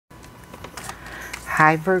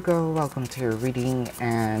Hi Virgo, welcome to your reading,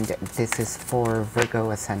 and this is for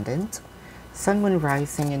Virgo Ascendant, Sun, Moon,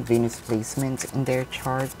 Rising, and Venus placement in their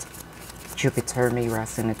chart. Jupiter may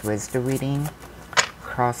resonate with the reading.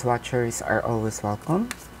 Cross watchers are always welcome.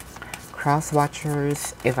 Cross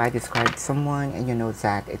watchers, if I describe someone and you know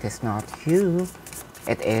that it is not you,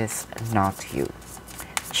 it is not you.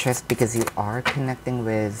 Just because you are connecting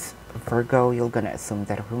with Virgo, you're gonna assume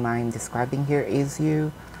that whom I'm describing here is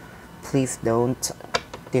you. Please don't.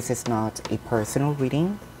 This is not a personal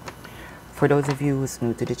reading. For those of you who's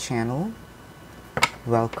new to the channel,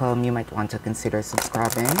 welcome. You might want to consider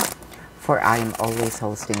subscribing, for I am always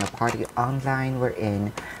hosting a party online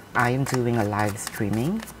wherein I am doing a live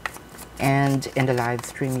streaming, and in the live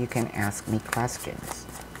stream you can ask me questions.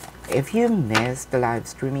 If you missed the live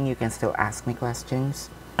streaming, you can still ask me questions.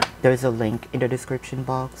 There's a link in the description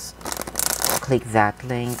box. Click that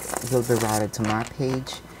link, you'll be routed to my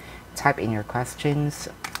page. Type in your questions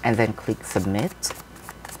and then click submit.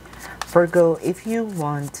 Virgo, if you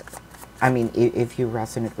want, if you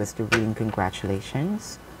resonate with the reading,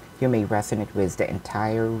 congratulations. You may resonate with the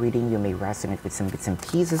entire reading. You may resonate with some bits and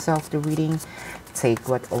pieces of the reading. Take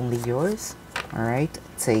what only yours, all right?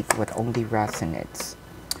 Take what only resonates.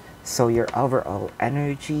 So your overall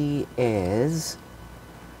energy is,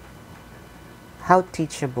 how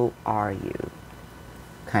teachable are you?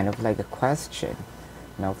 Kind of like a question.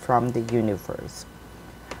 Now from the universe,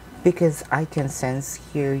 because I can sense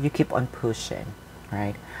here you keep on pushing,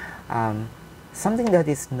 right? Something that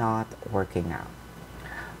is not working out.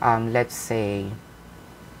 Let's say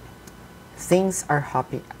things are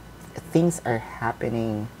happening,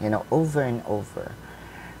 over and over.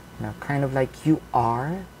 Kind of like you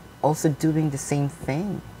are also doing the same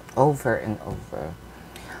thing over and over.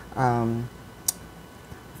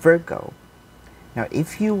 Virgo. Now,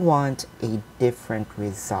 if you want a different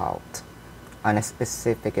result on a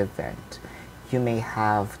specific event, you may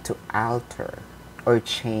have to alter or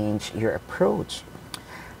change your approach.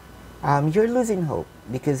 You're losing hope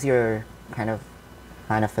because your kind of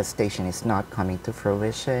manifestation is not coming to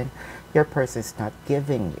fruition. Your person is not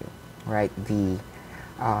giving you, right,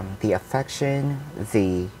 the affection,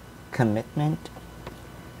 the commitment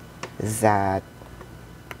that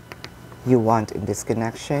you want in this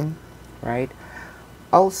connection, right?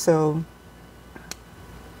 Also,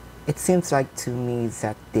 it seems like to me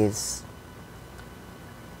that this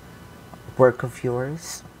work of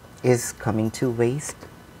yours is coming to waste,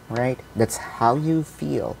 right? That's how you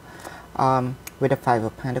feel with the Five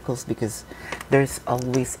of Pentacles, because there's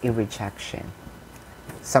always a rejection.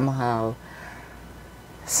 Somehow,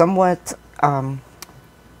 somewhat,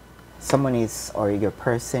 someone is, or your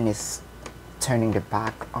person is turning their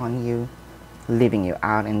back on you, leaving you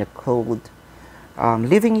out in the cold,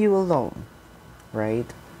 leaving you alone, right?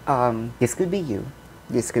 This could be you.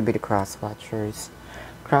 This could be the cross watchers.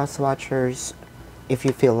 Cross watchers, if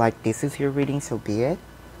you feel like this is your reading, so be it.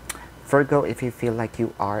 Virgo, if you feel like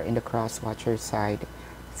you are in the cross watcher side,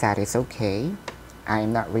 that is okay. I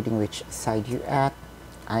am not reading which side you're at.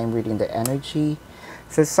 I am reading the energy.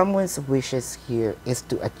 So someone's wishes here is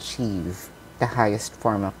to achieve the highest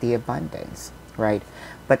form of the abundance, right?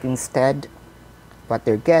 But instead, what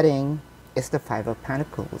they're getting is the Five of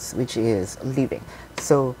Pentacles, which is leaving.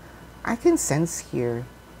 So I can sense here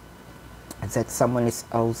that someone is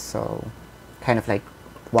also kind of like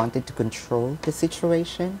wanted to control the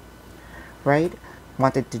situation, right?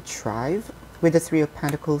 Wanted to drive with the Three of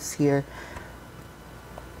Pentacles here.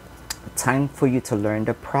 Time for you to learn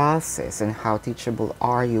the process, and how teachable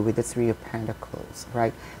are you with the Three of Pentacles,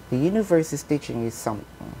 right? The universe is teaching you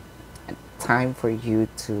something. Time for you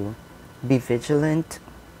to be vigilant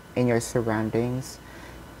in your surroundings.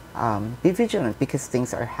 Be vigilant because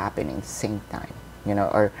things are happening at the same time,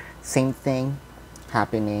 or same thing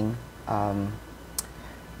happening.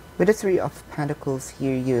 With the Three of Pentacles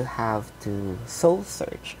here, you have to soul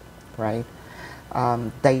search, right?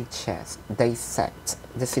 Dissect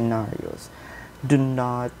the scenarios. Do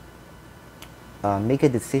not make a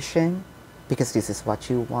decision because this is what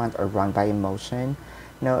you want, or run by emotion.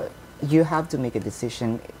 You have to make a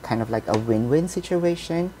decision, kind of like a win-win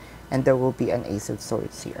situation, and there will be an Ace of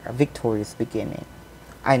Swords here, a victorious beginning.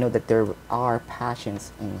 I know that there are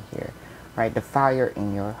passions in here, right? The fire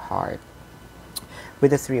in your heart. With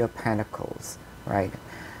the Three of Pentacles, right?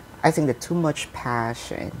 I think that too much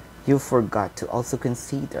passion, you forgot to also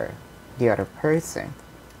consider the other person.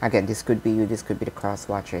 Again, this could be you, this could be the cross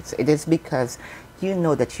watchers. It is because you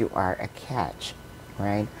know that you are a catch,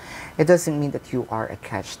 right? It doesn't mean that you are a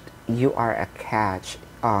catch. You are a catch.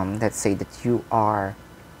 Let's say that you are,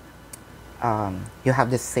 you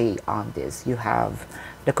have the say on this. You have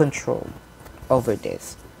the control over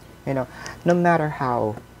this. You know, no matter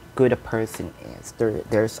how good a person is,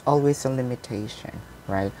 there's always a limitation,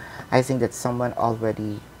 right? I think that someone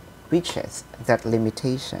already reaches that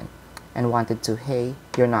limitation and wanted to, hey,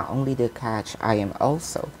 you're not only the catch, I am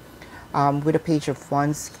also. With a page of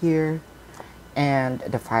wands here and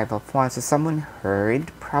the five of wands, so someone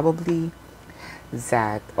heard probably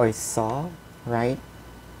that or saw, right,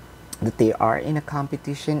 that they are in a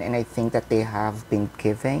competition, and I think that they have been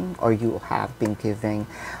giving, or you have been giving,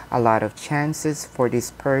 a lot of chances for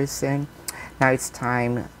this person. Now it's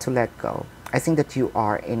time to let go. I think that you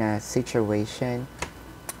are in a situation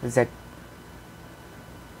that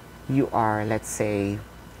you are, let's say,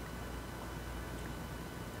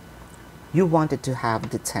 you wanted to have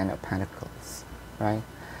the 10 of Pentacles, right?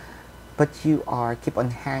 But you are keep on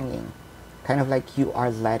hanging, kind of like you are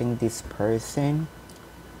letting this person,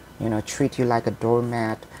 you know, treat you like a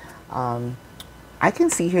doormat. I can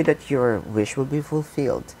see here that your wish will be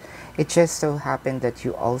fulfilled. It just so happened that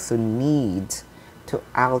you also need to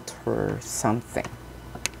alter something.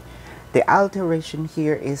 The alteration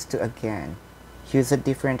here is to, again, use a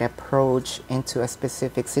different approach into a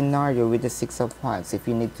specific scenario with the Six of Wands. If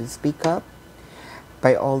you need to speak up,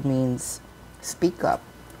 by all means, speak up,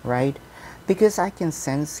 right? Because I can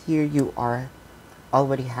sense here you are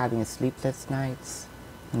already having sleepless nights,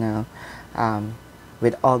 you know,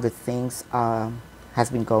 with all the things has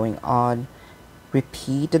been going on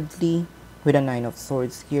repeatedly with a Nine of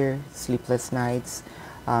Swords here, sleepless nights,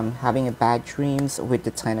 having a bad dreams with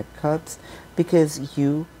the Ten of Cups, because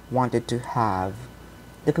you wanted to have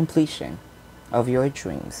the completion of your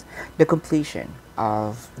dreams, the completion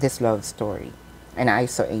of this love story. And I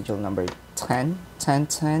saw angel number 10, 10,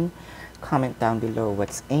 10. Comment down below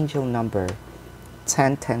what's angel number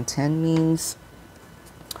 10, 10, 10 means.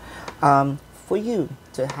 For you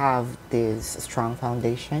to have this strong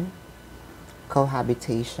foundation,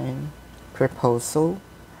 cohabitation, proposal,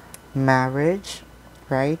 marriage,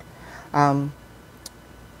 right?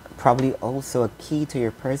 Probably also a key to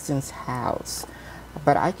your person's house.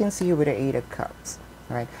 But I can see you with the Eight of Cups,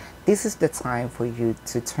 right? This is the time for you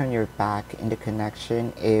to turn your back in the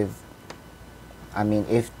connection if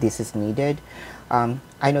this is needed.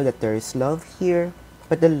 I know that there is love here,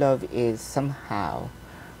 but the love is somehow,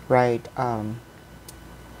 right?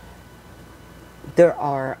 There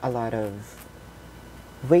are a lot of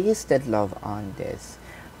wasted love on this.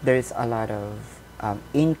 There's a lot of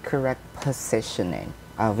incorrect positioning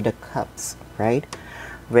of the cups, right?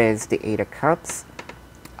 With the Eight of Cups,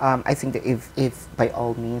 I think that if by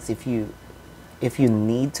all means, if you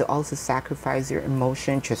need to also sacrifice your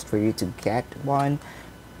emotion just for you to get one,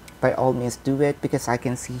 by all means do it, because I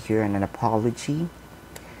can see here an apology,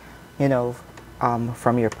 you know,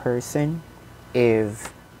 from your person,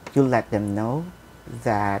 if you let them know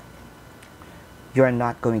that you're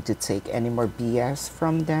not going to take any more BS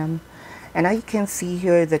from them. And I can see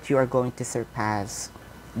here that you are going to surpass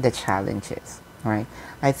the challenges, right?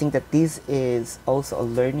 I think that this is also a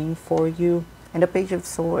learning for you. And the Page of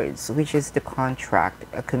Swords, which is the contract,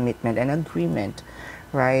 a commitment, and agreement,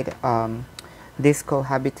 right? This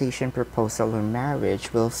cohabitation, proposal, or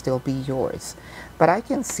marriage will still be yours. But I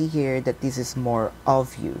can see here that this is more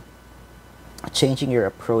of you changing your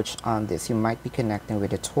approach on this. You might be connecting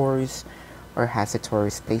with a Taurus, or has a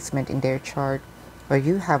Taurus placement in their chart, or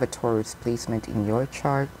you have a Taurus placement in your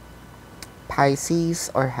chart,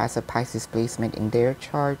 Pisces, or has a Pisces placement in their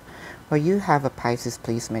chart, or you have a Pisces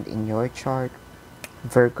placement in your chart,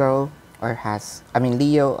 Virgo, or has,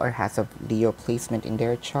 Leo, or has a Leo placement in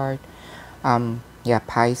their chart,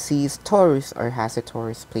 Pisces, Taurus, or has a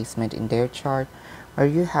Taurus placement in their chart, or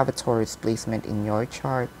you have a Taurus placement in your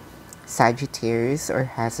chart, Sagittarius, or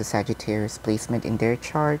has a Sagittarius placement in their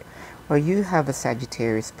chart, or you have a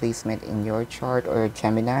Sagittarius placement in your chart, or a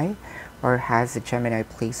Gemini, or has a Gemini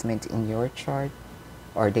placement in your chart,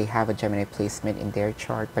 or they have a Gemini placement in their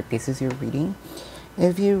chart. But this is your reading.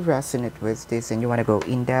 If you resonate with this and you want to go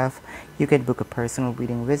in depth, you can book a personal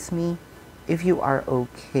reading with me. If you are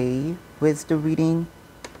okay with the reading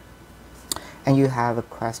and you have a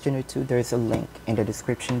question or two, there's a link in the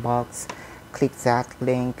description box. Click that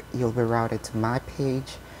link, you'll be routed to my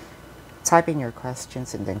page. Type in your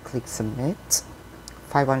questions and then click submit.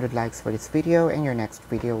 500 likes for this video and your next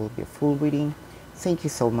video will be a full reading. Thank you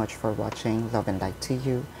so much for watching. Love and light to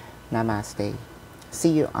you. Namaste. See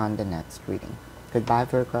you on the next reading. Goodbye,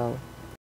 Virgo.